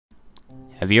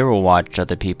Have you ever watched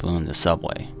other people in the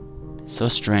subway? It's so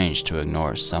strange to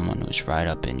ignore someone who's right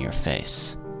up in your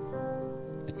face.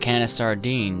 A can of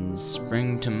sardines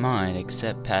spring to mind,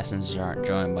 except passengers aren't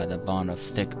joined by the bond of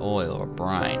thick oil or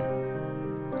brine.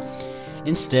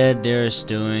 Instead, they're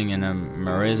stewing in a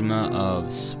marisma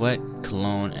of sweat,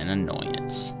 cologne, and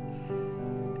annoyance.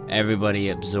 Everybody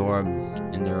absorbed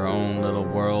in their own little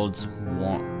worlds,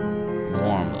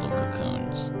 warm little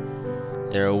cocoons.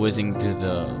 They're whizzing through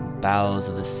the bowels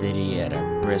of the city at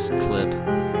a brisk clip.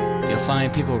 You'll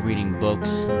find people reading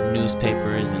books,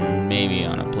 newspapers, and maybe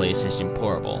on a PlayStation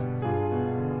Portable.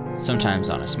 Sometimes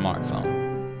on a smartphone.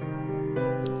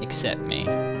 Except me.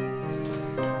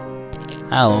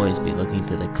 I'll always be looking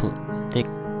through the thick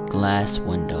glass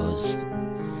windows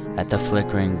at the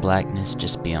flickering blackness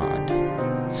just beyond.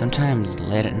 Sometimes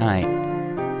late at night,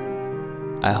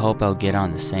 I hope I'll get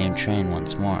on the same train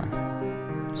once more,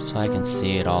 so I can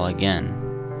see it all again.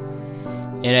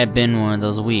 It had been one of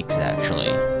those weeks, actually.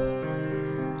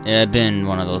 It had been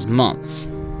one of those months,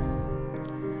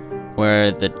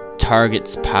 where the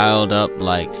targets piled up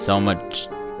like so much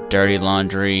dirty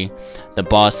laundry, the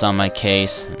boss on my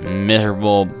case,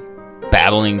 miserable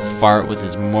babbling fart with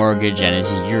his mortgage and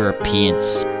his European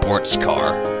sports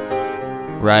car,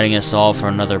 riding us all for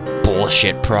another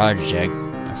bullshit project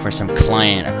for some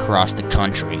client across the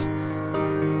country.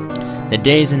 The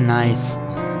days and nights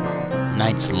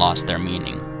lost their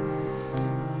meaning.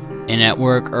 And at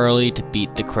work early to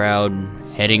beat the crowd,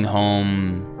 heading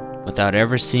home without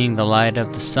ever seeing the light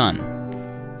of the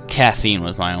sun. Caffeine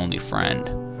was my only friend.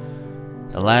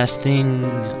 The last thing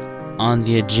on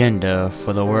the agenda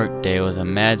for the workday was a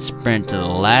mad sprint to the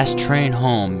last train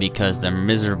home because the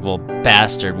miserable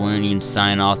bastard wouldn't even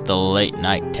sign off the late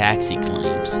night taxi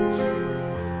claims.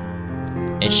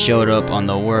 It showed up on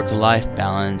the work-life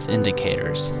balance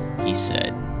indicators, he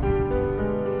said.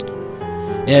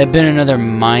 It had been another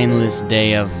mindless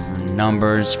day of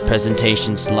numbers,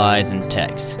 presentation slides, and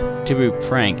text. To be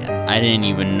frank, I didn't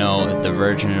even know if the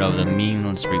version of the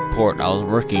meaningless report I was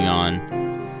working on,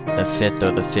 the 5th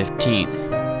or the 15th.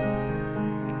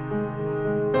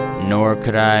 Nor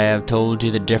could I have told you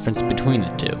the difference between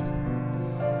the two.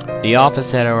 The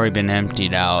office had already been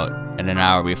emptied out an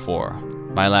hour before.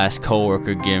 My last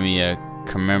coworker gave me a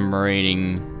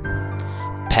commemorating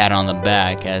pat on the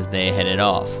back as they headed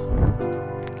off.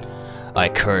 I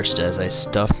cursed as I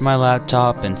stuffed my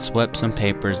laptop and swept some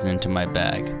papers into my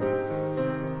bag.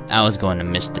 I was going to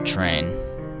miss the train.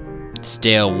 The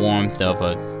stale warmth of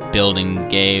a building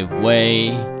gave way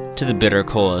to the bitter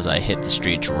cold as I hit the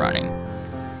streets running.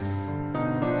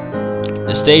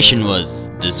 The station was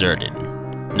deserted.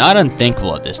 Not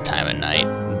unthinkable at this time of night,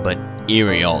 but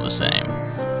eerie all the same.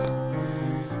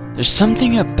 There's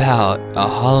something about a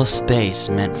hollow space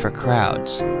meant for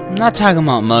crowds. I'm not talking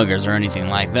about muggers or anything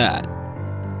like that.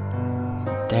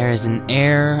 There is an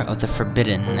air of the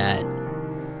forbidden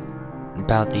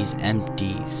about these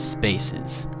empty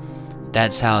spaces.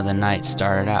 That's how the night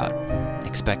started out,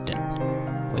 expectant,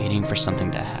 waiting for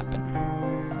something to happen.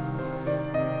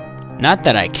 Not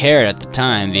that I cared at the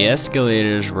time. The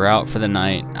escalators were out for the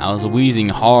night. I was wheezing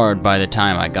hard by the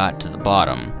time I got to the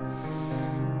bottom.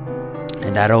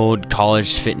 And that old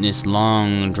college fitness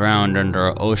long drowned under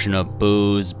an ocean of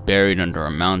booze, buried under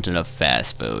a mountain of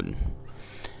fast food.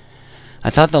 I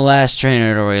thought the last train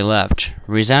had already left,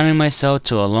 resigning myself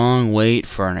to a long wait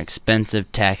for an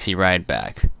expensive taxi ride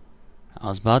back. I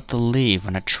was about to leave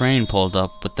when a train pulled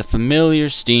up with the familiar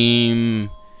steam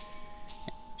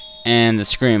and the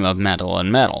scream of metal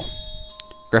on metal.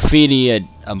 Graffiti had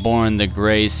adorned the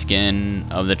gray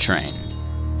skin of the train.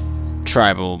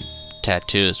 Tribal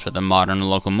tattoos for the modern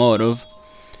locomotive.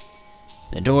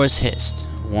 The doors hissed.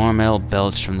 Warm air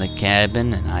belched from the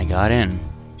cabin and I got in.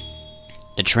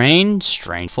 The train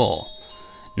strained full.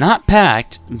 Not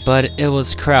packed, but it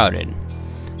was crowded.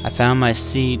 I found my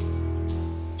seat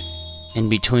in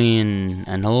between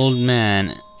an old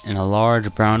man in a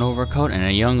large brown overcoat and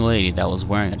a young lady that was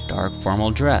wearing a dark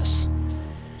formal dress.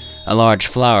 A large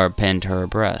flower pinned to her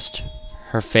breast.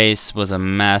 Her face was a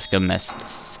mask of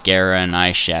mascara and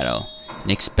eyeshadow,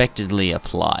 unexpectedly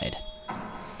applied.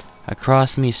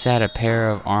 Across me sat a pair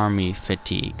of army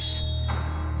fatigues,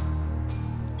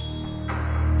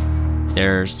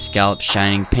 their scalps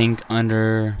shining pink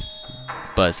under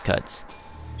buzz cuts,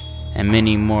 and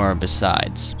many more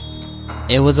besides.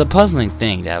 It was a puzzling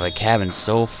thing to have a cabin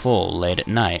so full late at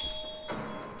night,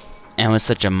 and with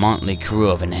such a motley crew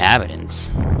of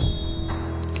inhabitants.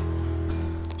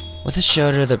 With a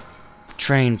shudder, the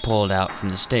train pulled out from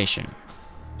the station.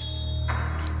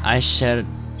 I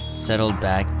settled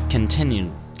back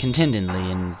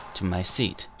contentedly into my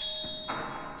seat.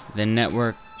 The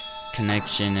network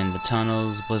connection in the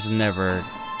tunnels was never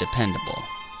dependable.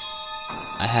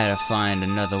 I had to find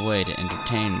another way to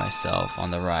entertain myself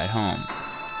on the ride home.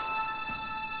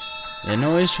 The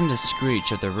noise from the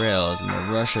screech of the rails and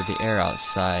the rush of the air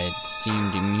outside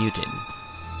seemed muted.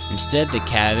 Instead, the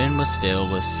cabin was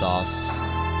filled with soft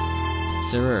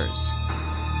surrs,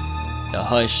 the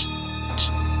hushed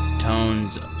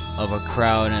tones of a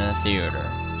crowd in a theater,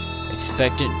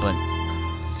 expectant but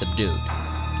subdued.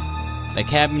 The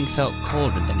cabin felt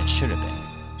colder than it should have been.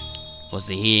 Was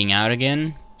the heating out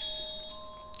again?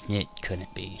 It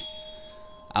couldn't be.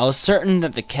 I was certain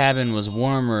that the cabin was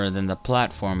warmer than the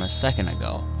platform a second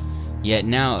ago, yet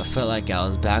now it felt like I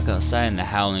was back outside in the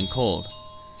howling cold.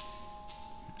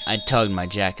 I tugged my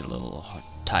jacket a little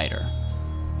tighter.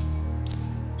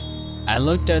 I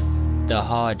looked at the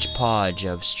hodgepodge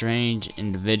of strange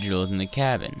individuals in the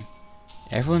cabin.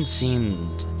 Everyone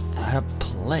seemed out of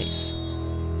place.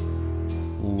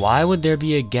 Why would there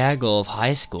be a gaggle of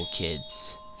high school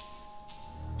kids,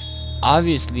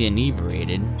 obviously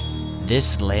inebriated,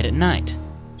 this late at night?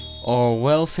 Or a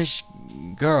well-fished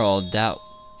girl that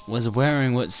was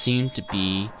wearing what seemed to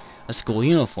be a school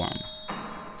uniform?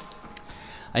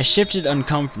 I shifted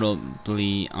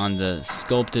uncomfortably on the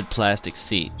sculpted plastic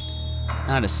seat.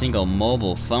 Not a single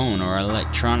mobile phone or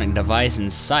electronic device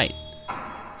in sight.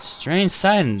 Strange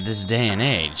sight in this day and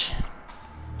age.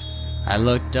 I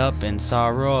looked up and saw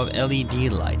a row of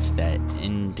LED lights that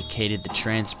indicated the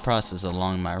train's process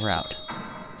along my route.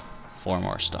 4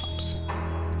 more stops.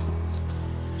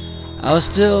 I was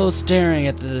still staring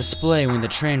at the display when the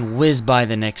train whizzed by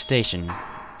the next station.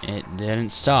 It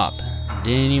didn't stop.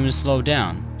 Didn't even slow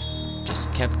down.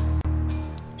 Just kept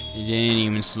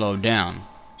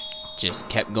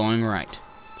going right.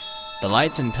 The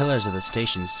lights and pillars of the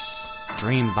station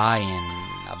streamed by in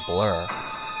a blur.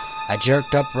 I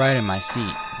jerked upright in my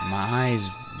seat, my eyes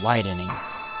widening.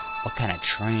 What kind of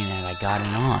train had I gotten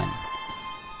on?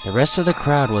 The rest of the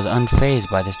crowd was unfazed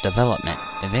by this development.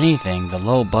 If anything, the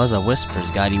low buzz of whispers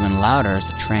got even louder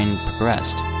as the train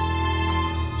progressed.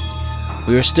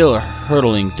 We were still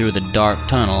hurtling through the dark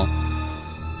tunnel,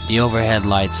 the overhead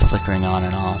lights flickering on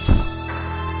and off,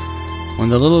 when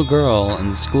the little girl in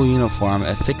the school uniform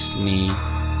affixed me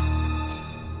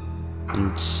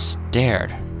and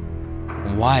stared,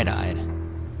 wide-eyed.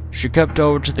 She crept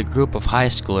over to the group of high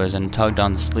schoolers and tugged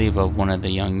on the sleeve of one of the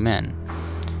young men.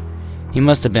 He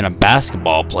must have been a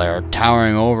basketball player,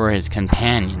 towering over his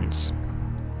companions.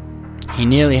 He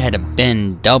nearly had to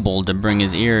bend double to bring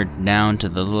his ear down to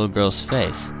the little girl's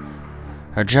face.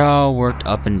 Her jaw worked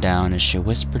up and down as she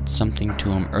whispered something to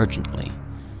him urgently.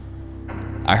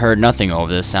 I heard nothing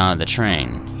over the sound of the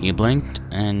train. He blinked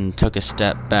and took a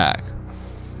step back.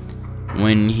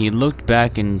 When he looked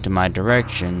back into my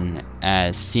direction,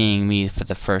 as seeing me for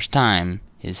the first time,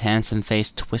 his handsome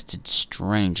face twisted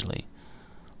strangely.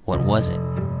 What was it?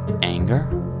 Anger?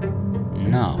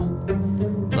 No.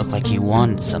 It looked like he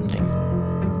wanted something.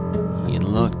 He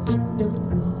looked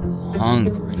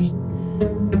hungry.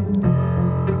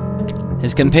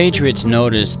 His compatriots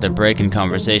noticed the break in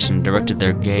conversation, directed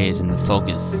their gaze and the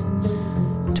focus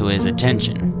to his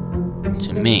attention,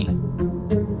 to me.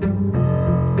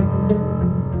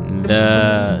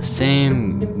 The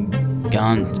same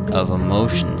gaunt of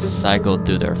emotions cycled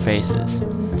through their faces,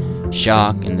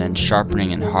 shock and then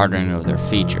sharpening and hardening of their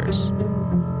features.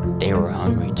 They were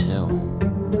hungry too.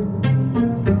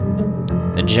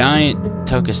 The giant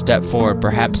took a step forward,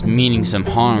 perhaps meaning some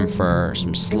harm for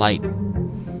some slight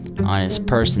on his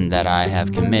person that I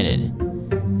have committed,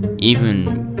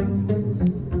 even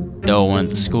though one of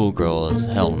the schoolgirls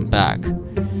held him back.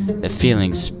 The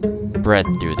feeling spread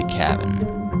through the cabin,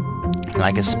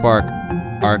 like a spark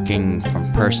arcing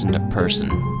from person to person.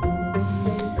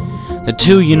 The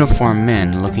 2 uniformed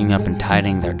men looking up and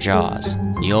tightening their jaws.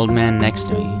 The old man next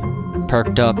to me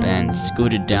perked up and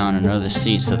scooted down another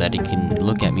seat so that he could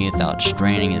look at me without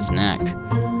straining his neck.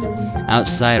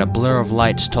 Outside, a blur of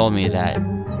lights told me that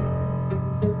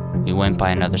we went by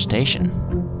another station.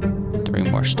 3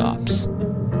 more stops.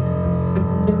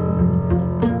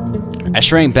 I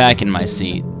shrank back in my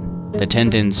seat, the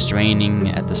tendons straining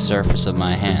at the surface of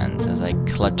my hands as I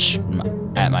clutched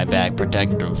at my bag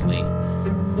protectively,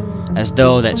 as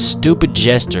though that stupid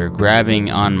gesture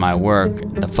grabbing on my work,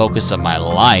 the focus of my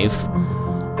life,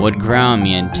 would ground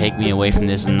me and take me away from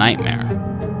this nightmare.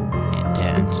 It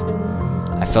didn't.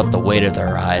 I felt the weight of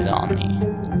their eyes on me,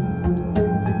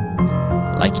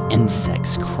 like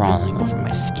insects crawling over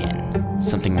my skin.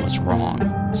 Something was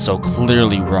wrong, so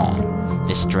clearly wrong.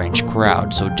 This strange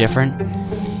crowd, so different,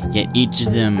 yet each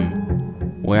of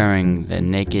them wearing the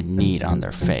naked need on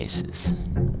their faces.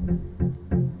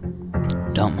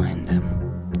 Don't mind them.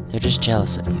 They're just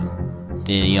jealous of you.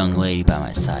 The young lady by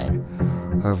my side.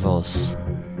 Her voice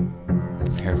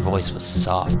was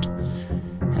soft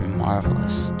and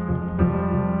marvelous.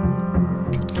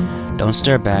 Don't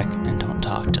stare back and don't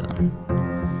talk to them.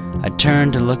 I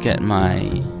turned to look at my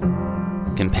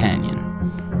companion.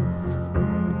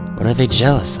 What are they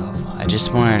jealous of? I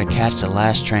just wanted to catch the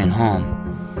last train home.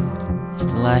 It's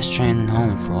the last train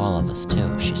home for all of us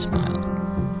too, she smiled.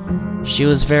 She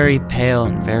was very pale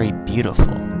and very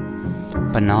beautiful,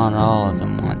 but not all of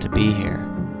them want to be here.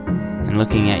 And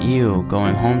looking at you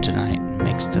going home tonight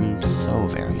makes them so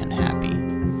very unhappy.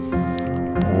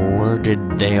 Where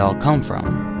did they all come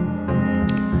from?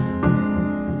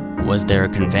 Was there a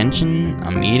convention? A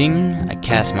meeting? I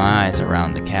cast my eyes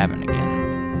around the cabin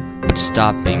again, but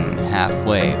stopping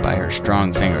halfway by her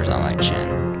strong fingers on my chin.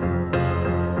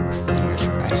 Her fingers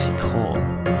were icy cold.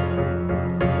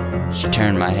 She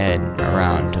turned my head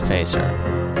around to face her.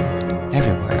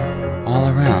 Everywhere, all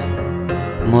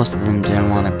around. Most of them didn't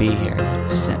want to be here,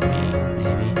 except me,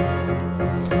 maybe.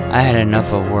 I had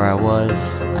enough of where I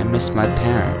was. I missed my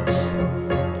parents.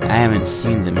 I haven't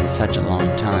seen them in such a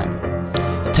long time.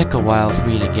 It took a while for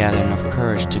me to gather enough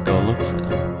courage to go look for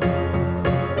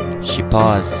them. She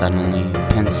paused suddenly,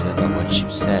 pensive at what she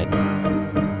said.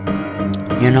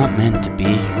 You're not meant to be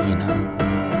here, you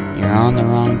know. You're on the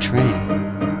wrong train.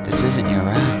 This isn't your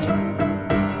ride.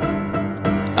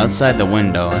 Outside the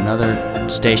window, another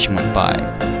station went by.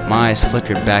 My eyes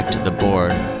flickered back to the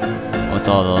board with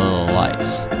all the little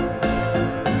lights.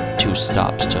 2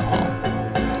 stops to home.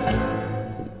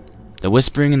 The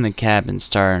whispering in the cabin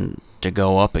started to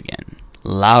go up again,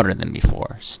 louder than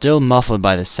before, still muffled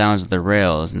by the sounds of the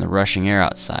rails and the rushing air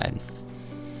outside.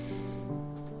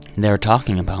 They were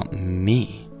talking about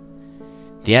me.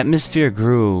 The atmosphere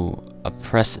grew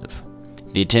oppressive.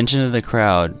 The attention of the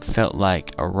crowd felt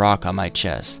like a rock on my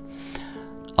chest.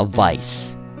 A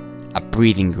vice. My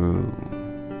breathing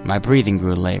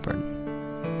grew labored.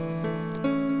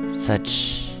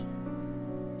 Such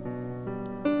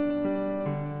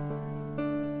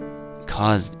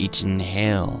caused each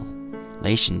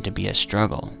inhalation to be a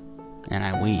struggle, and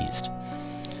I wheezed.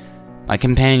 My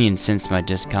companion sensed my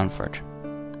discomfort.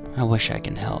 I wish I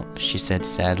can help, she said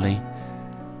sadly.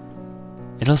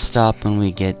 It'll stop when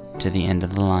we get to the end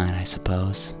of the line, I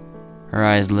suppose. Her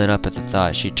eyes lit up at the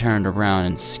thought. She turned around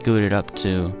and scooted up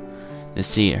to the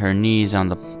seat, her knees on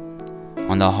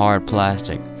the hard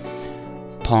plastic,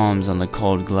 palms on the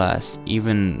cold glass,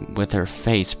 even with her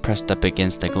face pressed up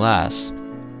against the glass.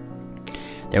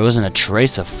 There wasn't a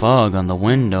trace of fog on the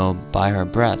window by her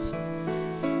breath,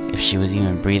 if she was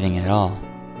even breathing at all.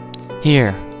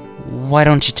 Here, why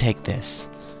don't you take this?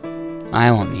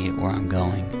 I won't need it where I'm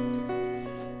going.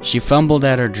 She fumbled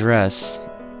at her dress,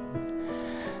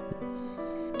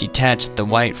 detached the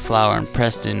white flower and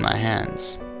pressed it in my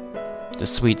hands. The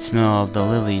sweet smell of the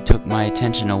lily took my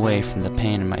attention away from the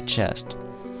pain in my chest.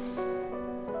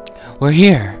 We're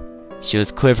here! She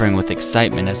was quivering with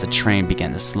excitement as the train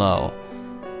began to slow.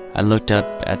 I looked up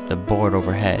at the board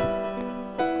overhead.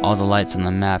 All the lights on the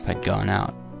map had gone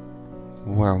out.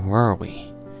 Where were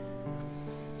we?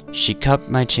 She cupped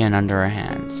my chin under her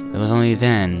hands. It was only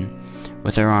then,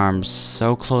 with her arms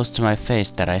so close to my face,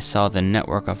 that I saw the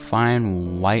network of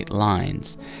fine white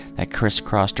lines that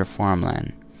crisscrossed her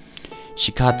farmland.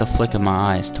 She caught the flick of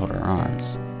my eyes toward her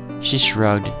arms. She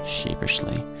shrugged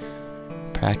sheepishly.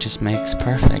 Practice makes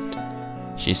perfect,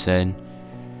 she said.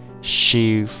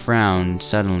 She frowned,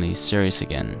 suddenly serious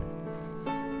again.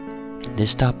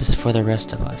 This stop is for the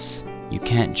rest of us. You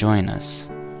can't join us.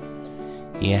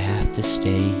 You have to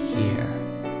stay here.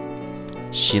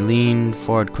 She leaned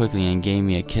forward quickly and gave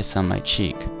me a kiss on my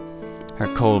cheek.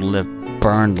 Her cold lip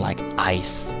burned like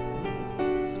ice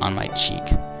on my cheek.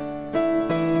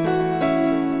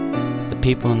 The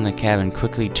people in the cabin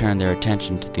quickly turned their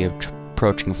attention to the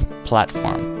approaching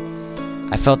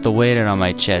platform. I felt the weight on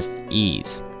my chest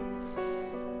ease.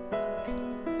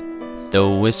 The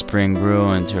whispering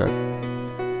grew into a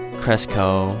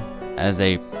crescendo as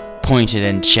they pointed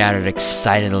and chattered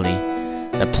excitedly.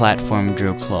 The platform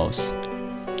drew close.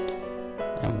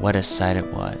 And what a sight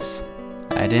it was.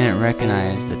 I didn't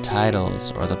recognize the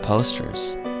titles or the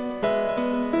posters.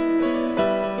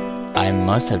 I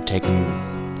must have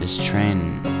taken this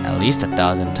train at least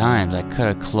 1,000 times. I could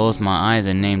have closed my eyes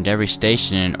and named every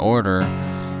station in order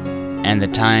and the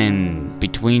time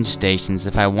between stations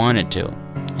if I wanted to.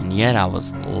 And yet I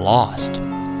was lost.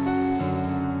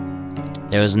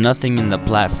 There was nothing in the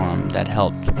platform that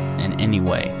helped in any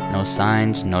way. No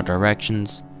signs, no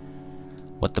directions.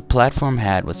 What the platform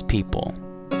had was people.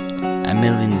 A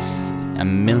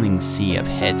milling sea of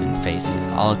heads and faces,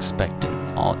 all expectant,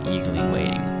 all eagerly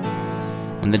waiting.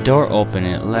 When the door opened,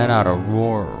 it let out a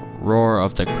roar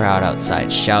of the crowd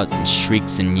outside, shouts and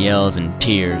shrieks and yells and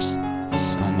tears.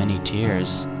 So many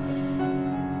tears.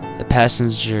 The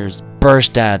passengers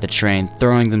burst out of the train,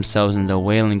 throwing themselves into a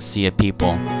wailing sea of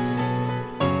people.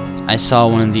 I saw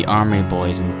one of the army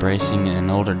boys embracing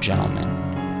an older gentleman,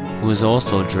 who was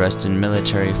also dressed in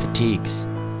military fatigues.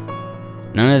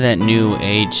 None of that new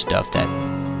age stuff, that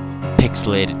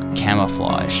pixelated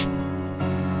camouflage.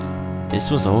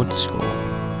 This was old school,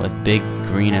 with big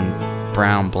green and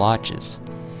brown blotches.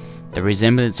 The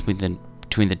resemblance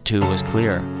between the two was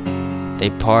clear. They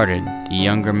parted. The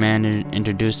younger man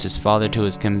introduced his father to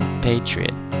his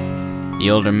compatriot. The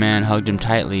older man hugged him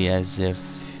tightly as if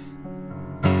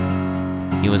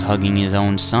he was hugging his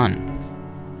own son.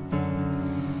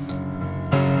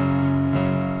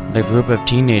 The group of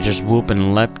teenagers whooped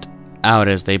and leapt out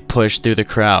as they pushed through the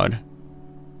crowd,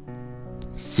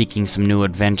 seeking some new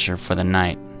adventure for the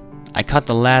night. I caught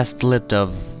the last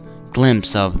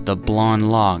glimpse of the blonde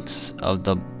locks of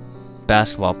the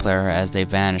basketball player as they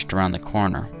vanished around the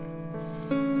corner.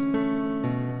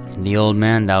 The old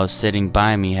man that was sitting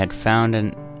by me had found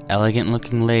an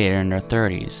elegant-looking lady in her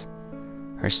 30s.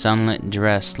 Her sunlit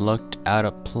dress looked out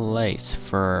of place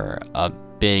for a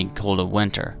big cold of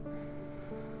winter.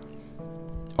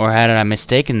 Or had I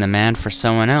mistaken the man for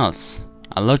someone else?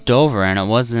 I looked over and it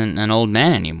wasn't an old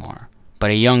man anymore, but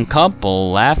a young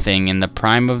couple laughing in the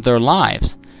prime of their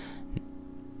lives.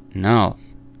 No,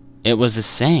 it was the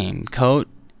same coat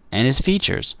and his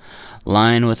features,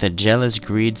 lined with a jealous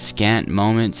greed scant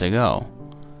moments ago,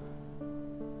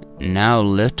 now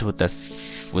lit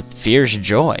with fierce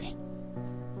joy.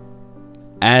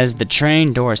 As the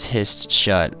train doors hissed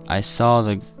shut, I saw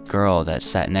the girl that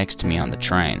sat next to me on the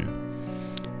train.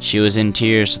 She was in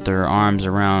tears with her arms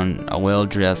around a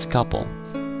well-dressed couple.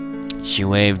 She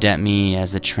waved at me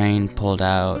as the train pulled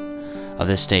out of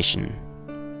the station.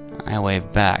 I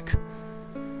waved back.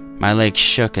 My legs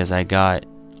shook as I got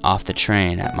off the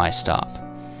train at my stop.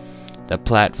 The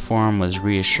platform was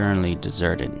reassuringly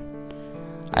deserted.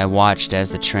 I watched as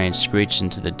the train screeched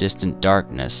into the distant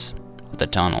darkness of the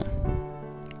tunnel.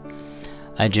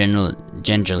 I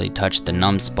gingerly touched the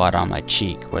numb spot on my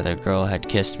cheek where the girl had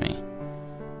kissed me.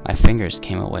 My fingers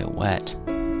came away wet.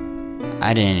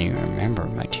 I didn't even remember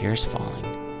my tears falling.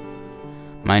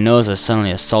 My nose was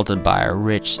suddenly assaulted by a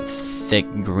rich, thick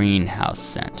greenhouse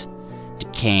scent.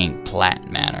 Decaying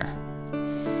plant matter.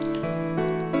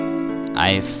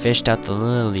 I fished out the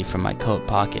lily from my coat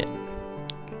pocket,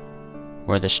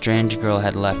 where the strange girl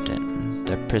had left it.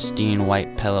 The pristine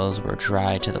white pillows were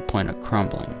dry to the point of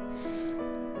crumbling,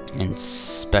 and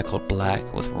speckled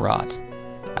black with rot.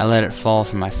 I let it fall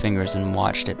from my fingers and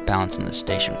watched it bounce on the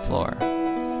station floor.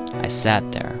 I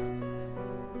sat there,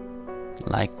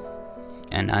 like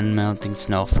an unmelting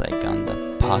snowflake on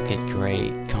the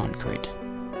pocket-gray concrete.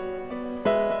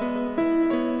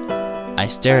 I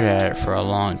stared at it for a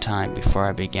long time before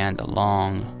I began the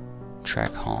long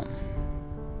trek home.